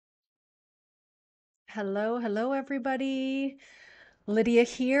Hello, everybody. Lydia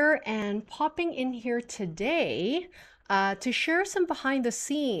here and popping in here today to share some behind the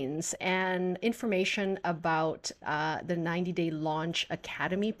scenes and information about the 90-Day Launch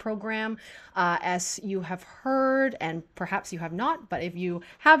Academy program. As you have heard, and perhaps you have not, but if you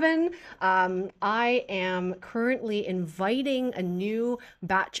haven't, I am currently inviting a new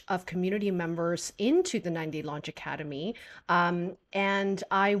batch of community members into the 90-Day Launch Academy. And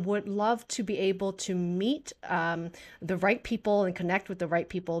I would love to be able to meet the right people and connect with the right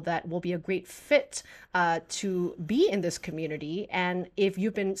people that will be a great fit to be in this community. And if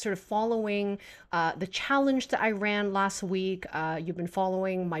you've been sort of following the challenge that I ran last week, you've been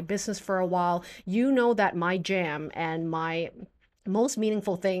following my business for a while, you know that my jam and my most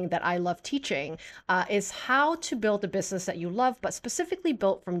meaningful thing that I love teaching is how to build a business that you love, but specifically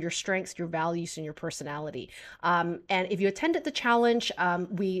built from your strengths, your values, and your personality. And if you attended the challenge,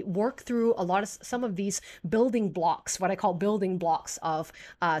 we work through a lot of some of these building blocks, what I call building blocks of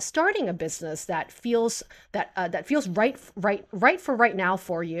starting a business that feels right for right now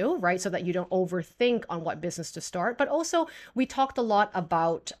for you, right? So that you don't overthink on what business to start. But also, we talked a lot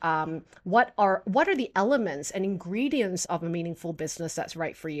about what are the elements and ingredients of a meaningful business that's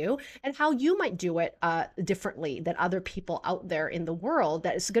right for you, and how you might do it differently than other people out there in the world,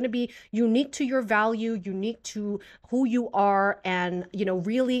 that is going to be unique to your value, unique to who you are, and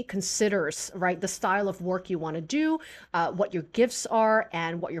really considers, right, the style of work you want to do, what your gifts are,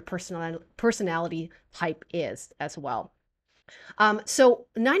 and what your personality type is as well. So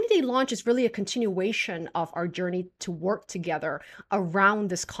 90-Day Launch is really a continuation of our journey to work together around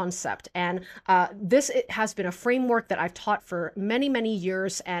this concept. And it has been a framework that I've taught for many, many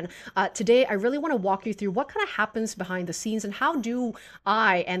years. And today I really want to walk you through what kind of happens behind the scenes and how do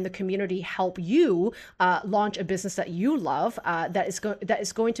I and the community help you launch a business that you love, that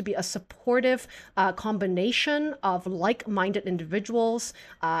is going to be a supportive combination of like-minded individuals,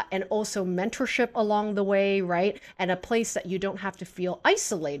 and also mentorship along the way, right? And a place that you don't have to feel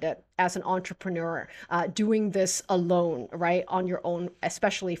isolated as an entrepreneur doing this alone, right? On your own,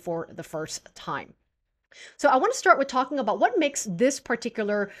 especially for the first time. So I want to start with talking about what makes this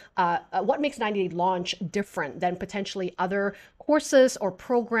particular, what makes 90-Day Launch different than potentially other courses or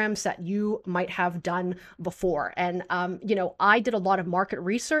programs that you might have done before. And, I did a lot of market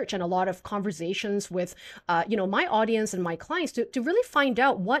research and a lot of conversations with, my audience and my clients to really find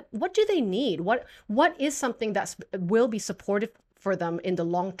out what do they need? What is something that will be supportive for them in the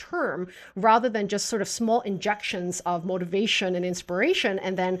long term, rather than just sort of small injections of motivation and inspiration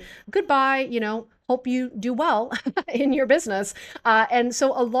and then goodbye, hope you do well in your business. And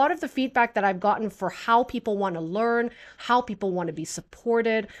so a lot of the feedback that I've gotten for how people want to learn, how people want to be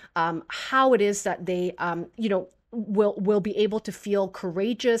supported, how it is that they, will be able to feel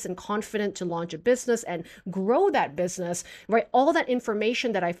courageous and confident to launch a business and grow that business, right? All that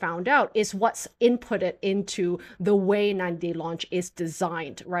information that I found out is what's inputted into the way 90-Day Launch is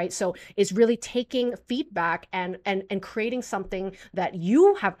designed, right? So it's really taking feedback and creating something that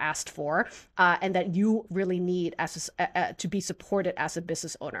you have asked for, and that you really need to be supported as a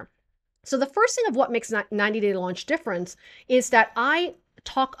business owner. So the first thing of what makes 90-Day Launch different is that I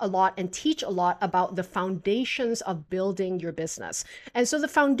talk a lot and teach a lot about the foundations of building your business. And so the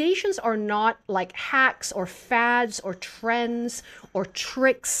foundations are not like hacks or fads or trends or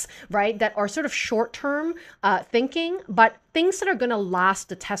tricks, right? That are sort of short-term thinking, but things that are going to last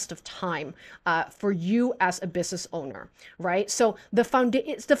the test of time for you as a business owner, right? So the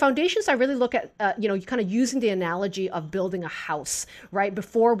foundations I really look at, kind of using the analogy of building a house, right?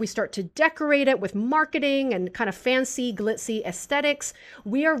 Before we start to decorate it with marketing and kind of fancy, glitzy aesthetics,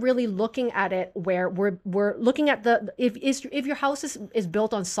 we are really looking at it where we're looking at if your house is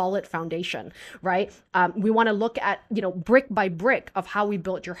built on solid foundation, right? We want to look at, brick by brick of how we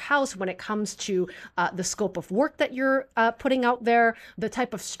built your house when it comes to the scope of work that you're putting out there, the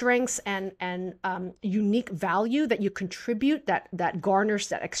type of strengths and unique value that you contribute that garners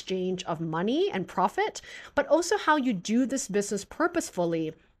that exchange of money and profit, but also how you do this business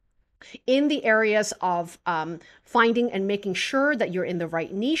purposefully in the areas of finding and making sure that you're in the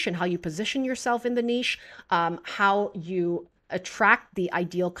right niche and how you position yourself in the niche, how you attract the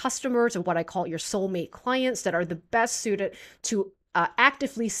ideal customers and what I call your soulmate clients that are the best suited to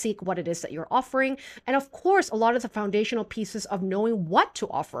actively seek what it is that you're offering. And of course, a lot of the foundational pieces of knowing what to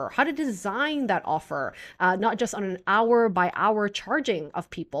offer, how to design that offer, not just on an hour by hour charging of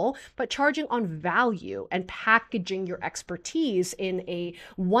people, but charging on value and packaging your expertise in a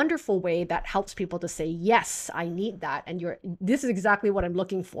wonderful way that helps people to say, yes, I need that. And this is exactly what I'm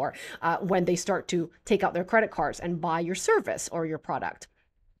looking for when they start to take out their credit cards and buy your service or your product.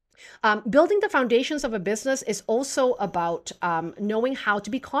 Building the foundations of a business is also about knowing how to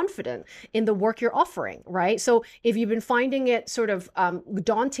be confident in the work you're offering, right? So if you've been finding it sort of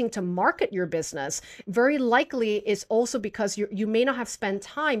daunting to market your business, very likely it's also because you may not have spent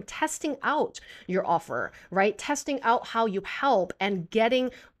time testing out your offer, right? Testing out how you help and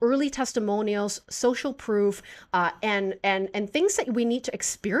getting early testimonials, social proof, and things that we need to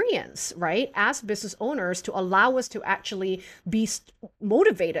experience, right, as business owners to allow us to actually be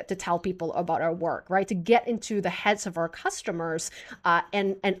motivated to tell people about our work, right? To get into the heads of our customers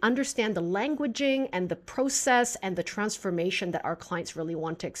and understand the languaging and the process and the transformation that our clients really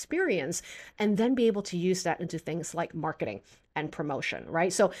want to experience, and then be able to use that into things like marketing and promotion,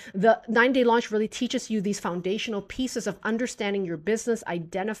 right? So the 90-day launch really teaches you these foundational pieces of understanding your business,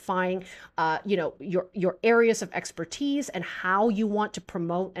 identifying, your areas of expertise and how you want to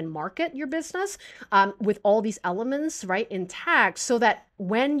promote and market your business with all these elements, right, intact, so that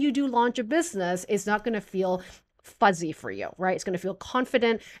when you do launch a business, it's not going to feel fuzzy for you, right? It's going to feel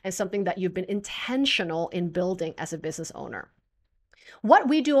confident and something that you've been intentional in building as a business owner. What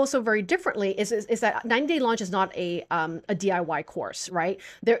we do also very differently is that 90-day launch is not a DIY course, right?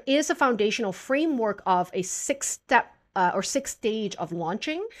 There is a foundational framework of a six-step or six-stage of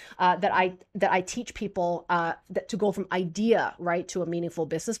launching that I teach people that to go from idea, right, to a meaningful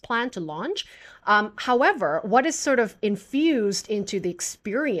business plan to launch. However, what is sort of infused into the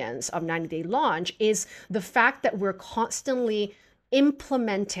experience of 90-day launch is the fact that we're constantly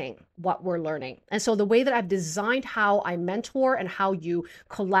implementing what we're learning. And so the way that I've designed how I mentor and how you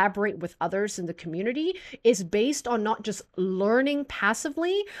collaborate with others in the community is based on not just learning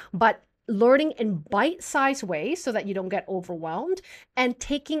passively, but learning in bite-sized ways so that you don't get overwhelmed and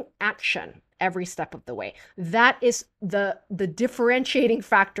taking action every step of the way. That is the differentiating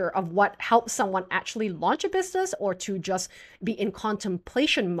factor of what helps someone actually launch a business or to just be in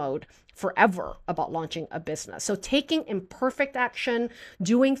contemplation mode forever about launching a business. So taking imperfect action,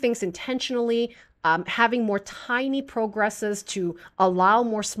 doing things intentionally, having more tiny progresses to allow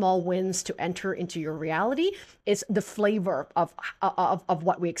more small wins to enter into your reality is the flavor of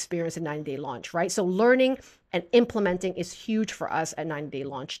what we experience in 90-day launch, right? So learning and implementing is huge for us at 90-day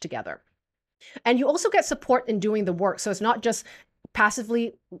launch together. And you also get support in doing the work. So it's not just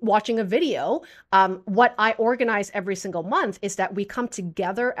passively watching a video. What I organize every single month is that we come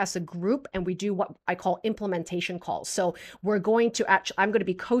together as a group and we do what I call implementation calls. So we're going to I'm going to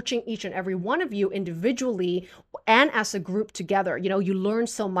be coaching each and every one of you individually and as a group together. You know, you learn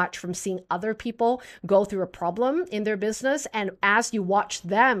so much from seeing other people go through a problem in their business. And as you watch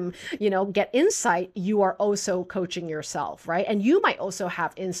them, get insight, you are also coaching yourself, right? And you might also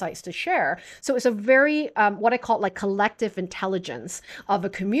have insights to share. So it's a very, what I call like collective intelligence of a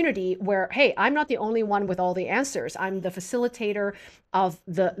community where, hey, I'm not the only one with all the answers. I'm the facilitator of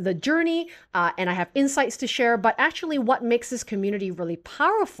the journey and I have insights to share. But actually what makes this community really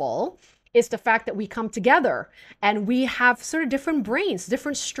powerful is the fact that we come together and we have sort of different brains,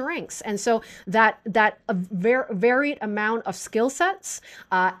 different strengths. And so that a varied amount of skill sets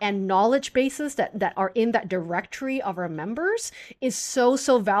and knowledge bases that are in that directory of our members is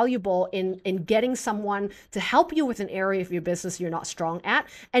so valuable in getting someone to help you with an area of your business you're not strong at.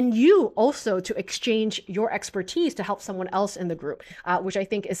 And you also to exchange your expertise to help someone else in the group, which I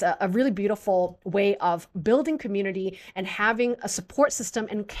think is a really beautiful way of building community and having a support system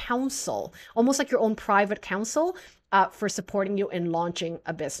and counsel, almost like your own private counsel for supporting you in launching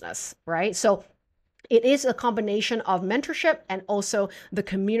a business, right? So it is a combination of mentorship and also the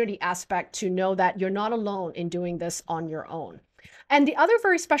community aspect to know that you're not alone in doing this on your own. And the other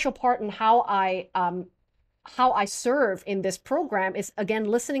very special part in how I serve in this program is, again,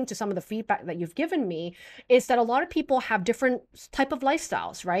 listening to some of the feedback that you've given me, is that a lot of people have different type of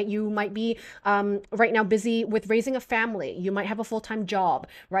lifestyles, right? You might be right now busy with raising a family. You might have a full-time job,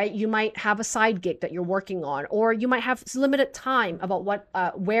 right? You might have a side gig that you're working on, or you might have limited time about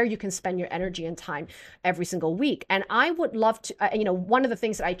where you can spend your energy and time every single week. And I would love to, one of the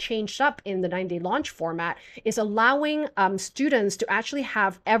things that I changed up in the 90-day launch format is allowing students to actually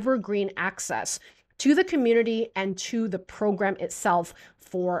have evergreen access to the community and to the program itself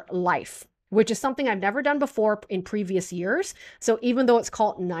for life, which is something I've never done before in previous years. So even though it's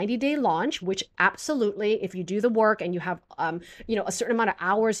called 90-day launch, which absolutely, if you do the work and you have, a certain amount of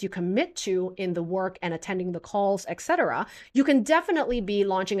hours you commit to in the work and attending the calls, etc., you can definitely be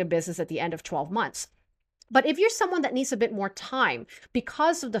launching a business at the end of 12 months. But if you're someone that needs a bit more time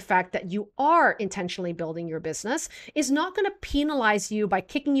because of the fact that you are intentionally building your business, is not going to penalize you by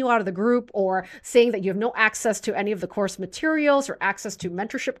kicking you out of the group or saying that you have no access to any of the course materials or access to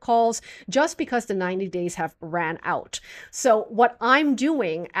mentorship calls just because the 90 days have ran out. So what I'm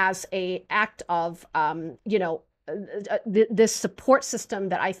doing as a act of, this support system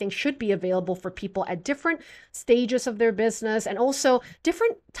that I think should be available for people at different stages of their business and also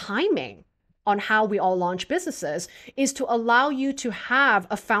different timing on how we all launch businesses, is to allow you to have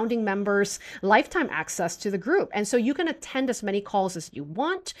a founding member's lifetime access to the group. And so you can attend as many calls as you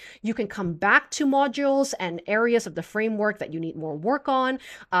want. You can come back to modules and areas of the framework that you need more work on.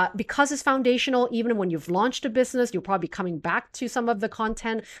 Because it's foundational, even when you've launched a business, you'll probably be coming back to some of the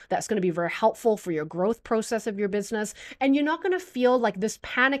content that's going to be very helpful for your growth process of your business. And you're not going to feel like this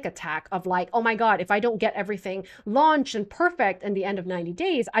panic attack of like, oh my God, if I don't get everything launched and perfect in the end of 90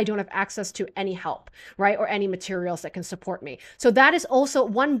 days, I don't have access to any help, right? Or any materials that can support me. So that is also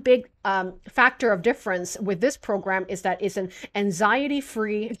one big factor of difference with this program, is that it's an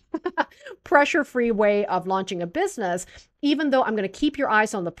anxiety-free, pressure-free way of launching a business. Even though I'm going to keep your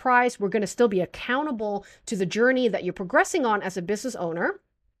eyes on the prize, we're going to still be accountable to the journey that you're progressing on as a business owner.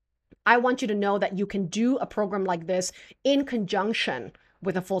 I want you to know that you can do a program like this in conjunction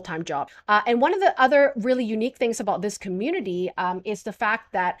with a full-time job. And one of the other really unique things about this community is the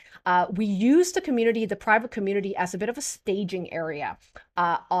fact that we use the community, the private community, as a bit of a staging area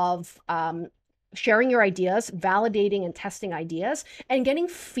of sharing your ideas, validating and testing ideas, and getting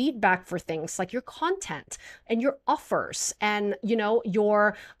feedback for things like your content and your offers and,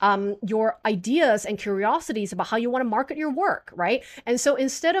 your ideas and curiosities about how you want to market your work, right? And so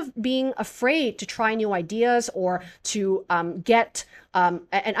instead of being afraid to try new ideas or to get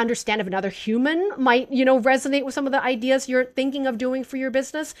and understand if another human might, resonate with some of the ideas you're thinking of doing for your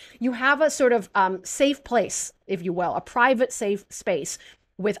business, you have a sort of safe place, if you will, a private safe space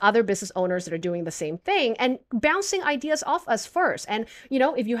with other business owners that are doing the same thing and bouncing ideas off us first. And,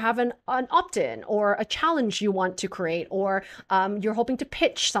 if you have an opt-in or a challenge you want to create, or you're hoping to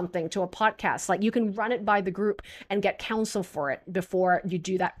pitch something to a podcast, like you can run it by the group and get counsel for it before you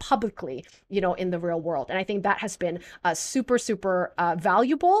do that publicly, in the real world. And I think that has been super, super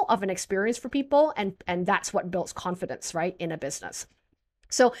valuable of an experience for people. And that's what builds confidence, right, in a business.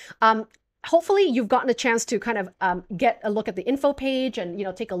 So, hopefully you've gotten a chance to kind of get a look at the info page and,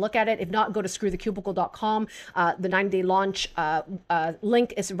 take a look at it. If not, go to screwthecubicle.com. The 90-day launch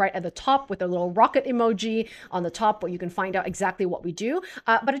link is right at the top with a little rocket emoji on the top, where you can find out exactly what we do.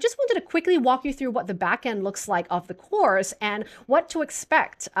 But I just wanted to quickly walk you through what the back end looks like of the course and what to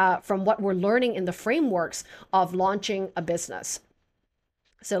expect from what we're learning in the frameworks of launching a business.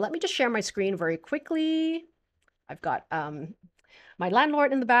 So let me just share my screen very quickly. I've got my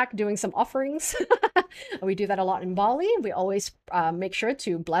landlord in the back doing some offerings. We do that a lot in Bali. We always make sure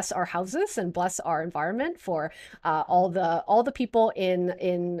to bless our houses and bless our environment for all the people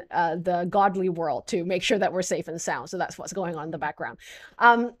in the godly world, to make sure that we're safe and sound. So that's what's going on in the background.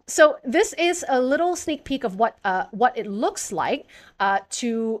 So this is a little sneak peek of what it looks like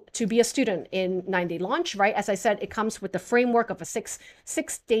to be a student in 90-day launch, right? As I said, it comes with the framework of a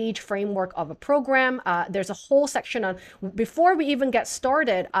six-stage framework of a program. There's a whole section on, before we even get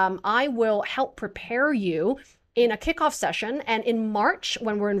started, I will help prepare you in a kickoff session. And in March,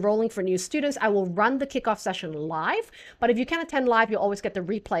 when we're enrolling for new students, I will run the kickoff session live. But if you can't attend live, you'll always get the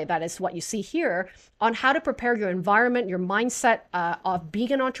replay. That is what you see here, on how to prepare your environment, your mindset of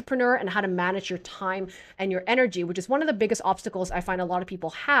being an entrepreneur, and how to manage your time and your energy, which is one of the biggest obstacles I find a lot of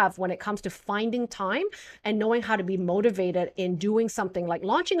people have when it comes to finding time and knowing how to be motivated in doing something like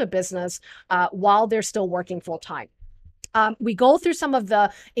launching a business while they're still working full time. We go through some of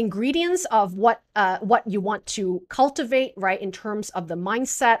the ingredients of what you want to cultivate, right, in terms of the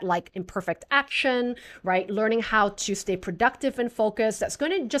mindset, like imperfect action, right, learning how to stay productive and focused. That's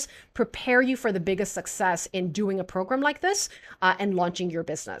going to just prepare you for the biggest success in doing a program like this and launching your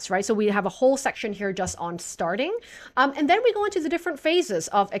business, right? So we have a whole section here just on starting. And then we go into the different phases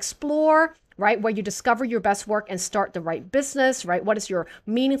of explore, right, where you discover your best work and start the right business, right? What is your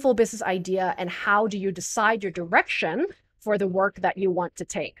meaningful business idea, and how do you decide your direction for the work that you want to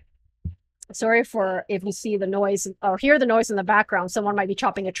take? Sorry for if you see the noise or hear the noise in the background. Someone might be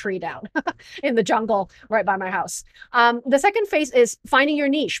chopping a tree down in the jungle right by my house. The second phase is finding your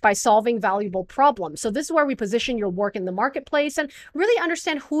niche by solving valuable problems. So this is where we position your work in the marketplace and really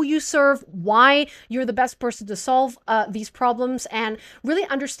understand who you serve, why you're the best person to solve these problems, and really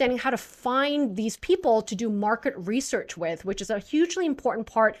understanding how to find these people to do market research with, which is a hugely important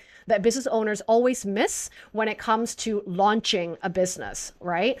part that business owners always miss when it comes to launching a business,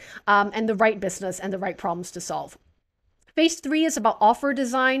 right? And the right business and the right problems to solve. Phase 3 is about offer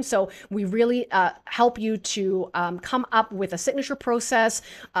design. So we really help you to come up with a signature process,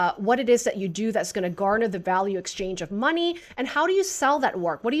 what it is that you do that's going to garner the value exchange of money, and how do you sell that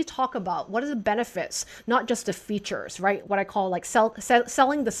work? What do you talk about? What are the benefits, not just the features, right? What I call like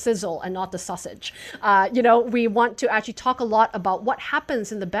selling the sizzle and not the sausage. We want to actually talk a lot about what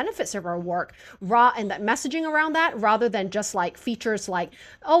happens in the benefits of our work, and that messaging around that, rather than just like features like,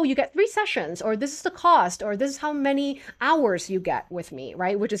 oh, you get 3 sessions, or this is the cost, or this is how many hours you get with me,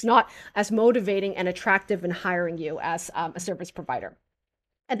 right? Which is not as motivating and attractive in hiring you as a service provider.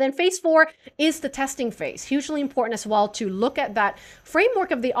 And then phase 4 is the testing phase. Hugely important as well to look at that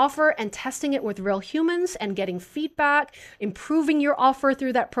framework of the offer and testing it with real humans and getting feedback, improving your offer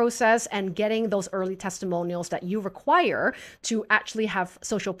through that process, and getting those early testimonials that you require to actually have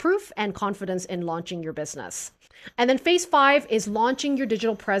social proof and confidence in launching your business. And then phase 5 is launching your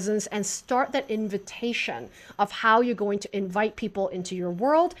digital presence and start that invitation of how you're going to invite people into your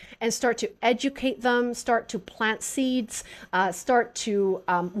world and start to educate them, start to plant seeds, start to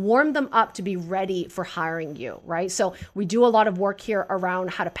warm them up to be ready for hiring you, right? So we do a lot of work here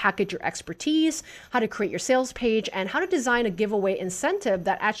around how to package your expertise, how to create your sales page, and how to design a giveaway incentive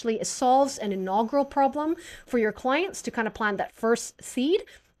that actually solves an inaugural problem for your clients to kind of plant that first seed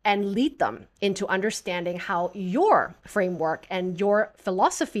and lead them into understanding how your framework and your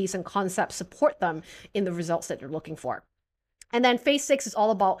philosophies and concepts support them in the results that you're looking for. And then phase 6 is all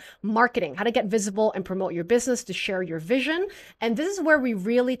about marketing, how to get visible and promote your business, to share your vision. And this is where we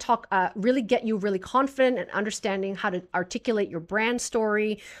really get you really confident and understanding how to articulate your brand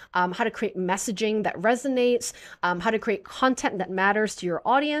story, how to create messaging that resonates, how to create content that matters to your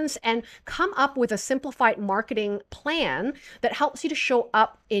audience, and come up with a simplified marketing plan that helps you to show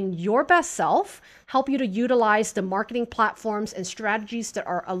up in your best self, help you to utilize the marketing platforms and strategies that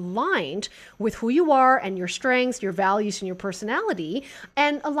are aligned with who you are and your strengths, your values, and your personality,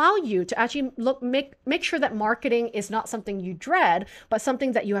 and allow you to actually make sure that marketing is not something you dread, but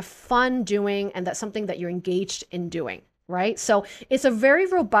something that you have fun doing and that's something that you're engaged in doing. Right? So it's a very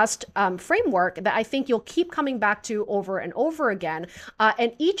robust framework that I think you'll keep coming back to over and over again.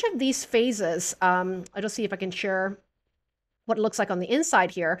 And each of these phases, I'll just see if I can share what it looks like on the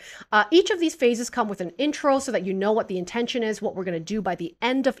inside here. Each of these phases come with an intro so that you know what the intention is, what we're going to do by the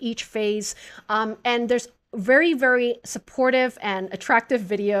end of each phase. And there's very, very supportive and attractive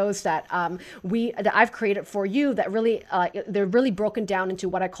videos that I've created for you that really they're really broken down into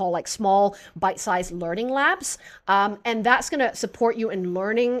what I call like small bite-sized learning labs, and that's going to support you in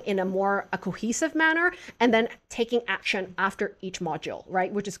learning in a cohesive manner and then taking action after each module,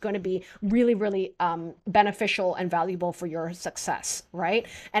 right? Which is going to be really, really beneficial and valuable for your success, right?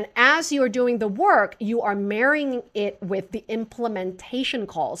 And as you are doing the work, you are marrying it with the implementation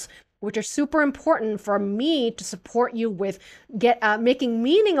calls, which are super important for me to support you with making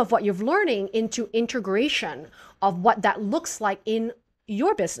meaning of what you're learning into integration of what that looks like in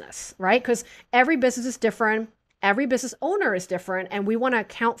your business, right? Because every business is different. Every business owner is different, and we want to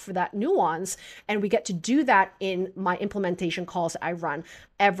account for that nuance, and we get to do that in my implementation calls I run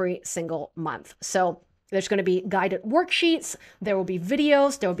every single month. So there's going to be guided worksheets, there will be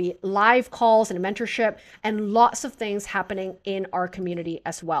videos, there will be live calls and mentorship, and lots of things happening in our community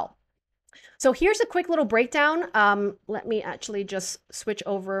as well. So here's a quick little breakdown. Let me actually just switch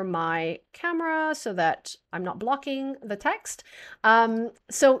over my camera so that I'm not blocking the text.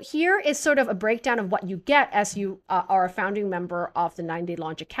 So here is sort of a breakdown of what you get as you are a founding member of the 9-Day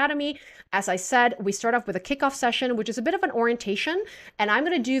Launch Academy. As I said, we start off with a kickoff session, which is a bit of an orientation. And I'm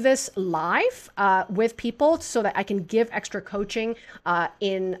going to do this live with people so that I can give extra coaching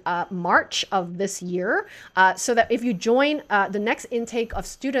in March of this year. So that if you join the next intake of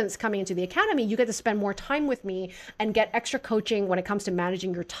students coming into the Academy, you get to spend more time with me and get extra coaching when it comes to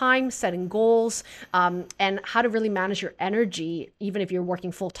managing your time, setting goals, and how to really manage your energy, even if you're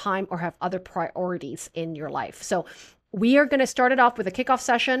working full time or have other priorities in your life. So we are going to start it off with a kickoff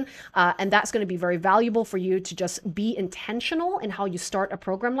session, and that's going to be very valuable for you to just be intentional in how you start a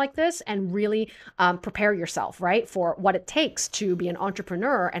program like this and really prepare yourself, right, for what it takes to be an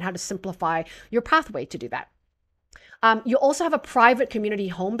entrepreneur and how to simplify your pathway to do that. You also have a private community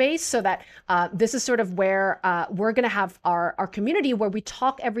home base, so that this is sort of where we're going to have our community where we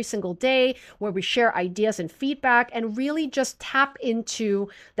talk every single day, where we share ideas and feedback and really just tap into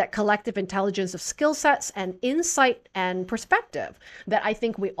that collective intelligence of skill sets and insight and perspective that I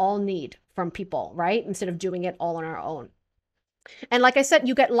think we all need from people, right? Instead of doing it all on our own. And like I said,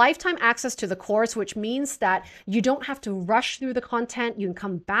 you get lifetime access to the course, which means that you don't have to rush through the content. You can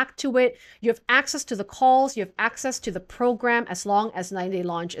come back to it. You have access to the calls. You have access to the program as long as 90-day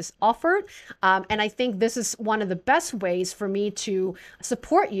launch is offered. And I think this is one of the best ways for me to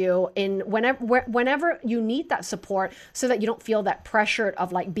support you in whenever you need that support, so that you don't feel that pressure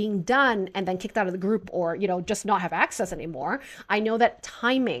of like being done and then kicked out of the group, or, just not have access anymore. I know that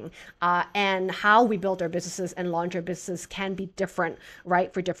timing and how we build our businesses and launch our businesses can be different,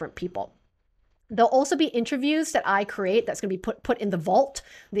 right, for different people. There'll also be interviews that I create that's going to be put in the vault,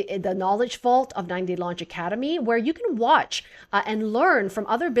 the knowledge vault of 90-day Launch Academy, where you can watch and learn from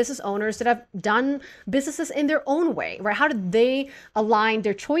other business owners that have done businesses in their own way, right? How did they align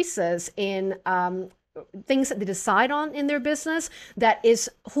their choices in things that they decide on in their business that is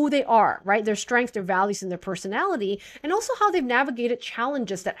who they are, right? Their strengths, their values, and their personality, and also how they've navigated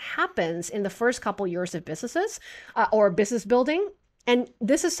challenges that happens in the first couple years of businesses or business building. And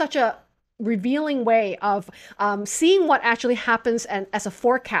this is such a revealing way of seeing what actually happens and as a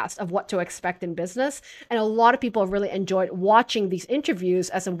forecast of what to expect in business. And a lot of people have really enjoyed watching these interviews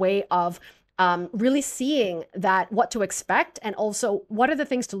as a way of really seeing that what to expect, and also what are the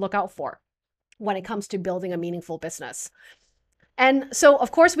things to look out for when it comes to building a meaningful business. And so,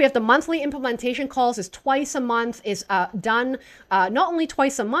 of course, we have the monthly implementation calls is twice a month, is done not only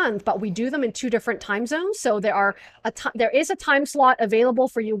twice a month, but we do them in 2 different time zones. So there is a time slot available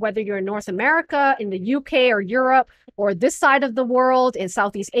for you, whether you're in North America, in the UK or Europe, or this side of the world, in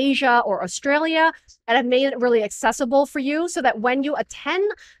Southeast Asia or Australia. And I've made it really accessible for you so that when you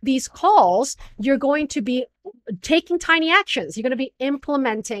attend these calls, you're going to be taking tiny actions. You're going to be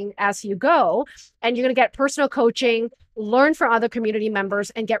implementing as you go, and you're going to get personal coaching, learn from other community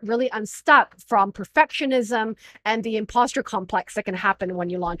members, and get really unstuck from perfectionism and the imposter complex that can happen when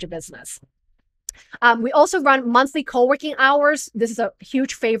you launch a business. We also run monthly co-working hours. This is a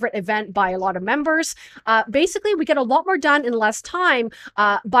huge favorite event by a lot of members. Basically, we get a lot more done in less time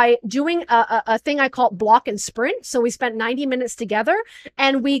by doing a thing I call block and sprint. So we spent 90 minutes together,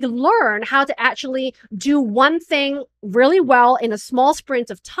 and we learn how to actually do one thing really well in a small sprint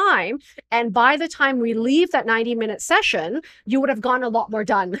of time. And by the time we leave that 90-minute session, you would have gotten a lot more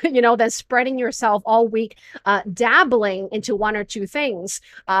done, than spreading yourself all week, dabbling into 1 or 2 things.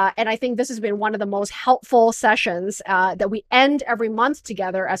 And I think this has been one of the most helpful sessions that we end every month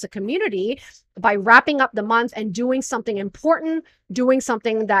together as a community, by wrapping up the month and doing something important, doing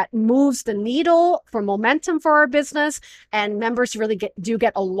something that moves the needle for momentum for our business. And members really do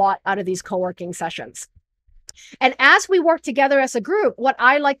get a lot out of these co-working sessions. And as we work together as a group, what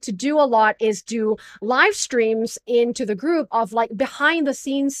I like to do a lot is do live streams into the group of like behind the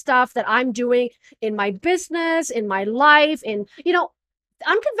scenes stuff that I'm doing in my business, in my life, in,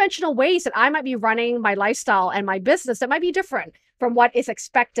 unconventional ways that I might be running my lifestyle and my business that might be different from what is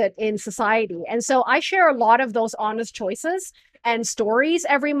expected in society. And so I share a lot of those honest choices and stories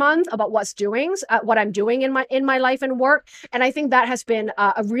every month about what I'm doing in my life and work. And I think that has been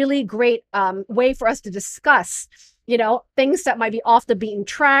a really great way for us to discuss, things that might be off the beaten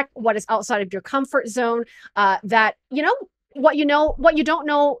track, what is outside of your comfort zone, that, what you don't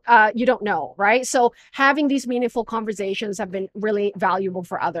know, you don't know, right? So having these meaningful conversations have been really valuable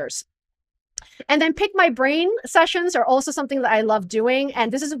for others. And then pick my brain sessions are also something that I love doing.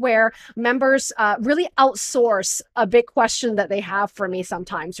 And this is where members really outsource a big question that they have for me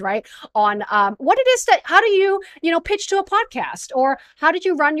sometimes, right? On what it is how do you, pitch to a podcast, or how did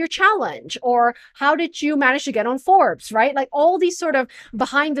you run your challenge, or how did you manage to get on Forbes, right? Like all these sort of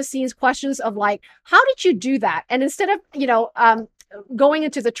behind the scenes questions of like, how did you do that? And instead of, going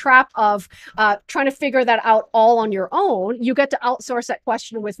into the trap of trying to figure that out all on your own, you get to outsource that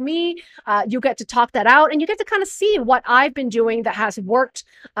question with me. You get to talk that out, and you get to kind of see what I've been doing that has worked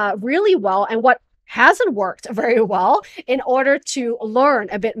really well and what hasn't worked very well, in order to learn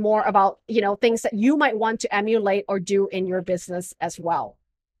a bit more about, things that you might want to emulate or do in your business as well.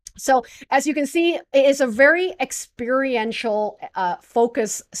 So as you can see, it is a very experiential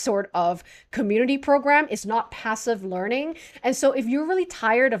focus sort of community program. It's not passive learning. And so if you're really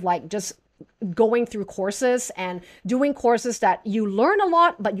tired of like just going through courses and doing courses that you learn a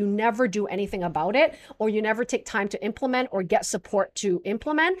lot, but you never do anything about it, or you never take time to implement or get support to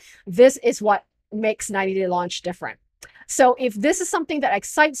implement, this is what makes 90-day Launch different. So if this is something that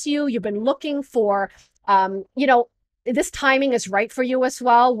excites you, you've been looking for, this timing is right for you as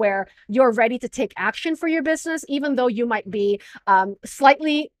well, where you're ready to take action for your business, even though you might be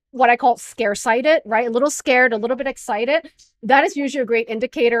slightly what I call scare-sighted, right? A little scared, a little bit excited, that is usually a great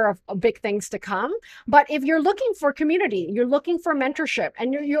indicator of big things to come. But if you're looking for community, you're looking for mentorship,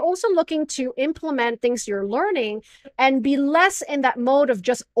 and you're also looking to implement things you're learning and be less in that mode of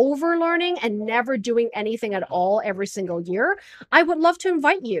just overlearning and never doing anything at all every single year, I would love to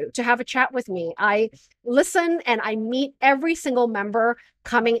invite you to have a chat with me. I listen and I meet every single member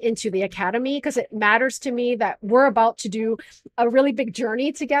coming into the academy because it matters to me that we're about to do a really big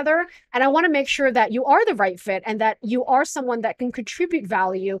journey together. And I want to make sure that you are the right fit and that you are someone that can contribute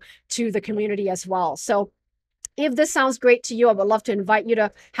value to the community as well. So if this sounds great to you, I would love to invite you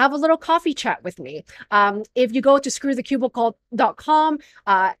to have a little coffee chat with me. If you go to screwthecubicle.com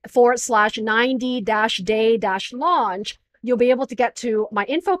 /90-day-launch, you'll be able to get to my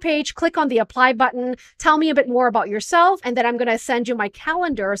info page, click on the apply button, tell me a bit more about yourself, and then I'm going to send you my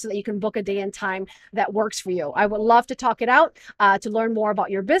calendar so that you can book a day and time that works for you. I would love to talk it out to learn more about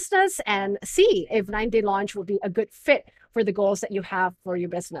your business and see if 90-day launch will be a good fit for the goals that you have for your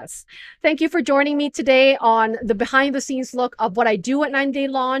business. Thank you for joining me today on the behind the scenes look of what I do at 90-day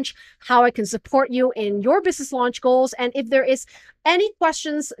launch, how I can support you in your business launch goals. And if there is any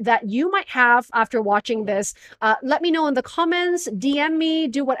questions that you might have after watching this, let me know in the comments, DM me,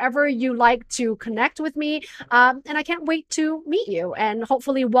 do whatever you like to connect with me. And I can't wait to meet you and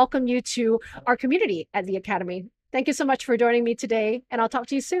hopefully welcome you to our community at the Academy. Thank you so much for joining me today, and I'll talk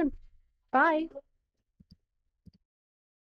to you soon. Bye.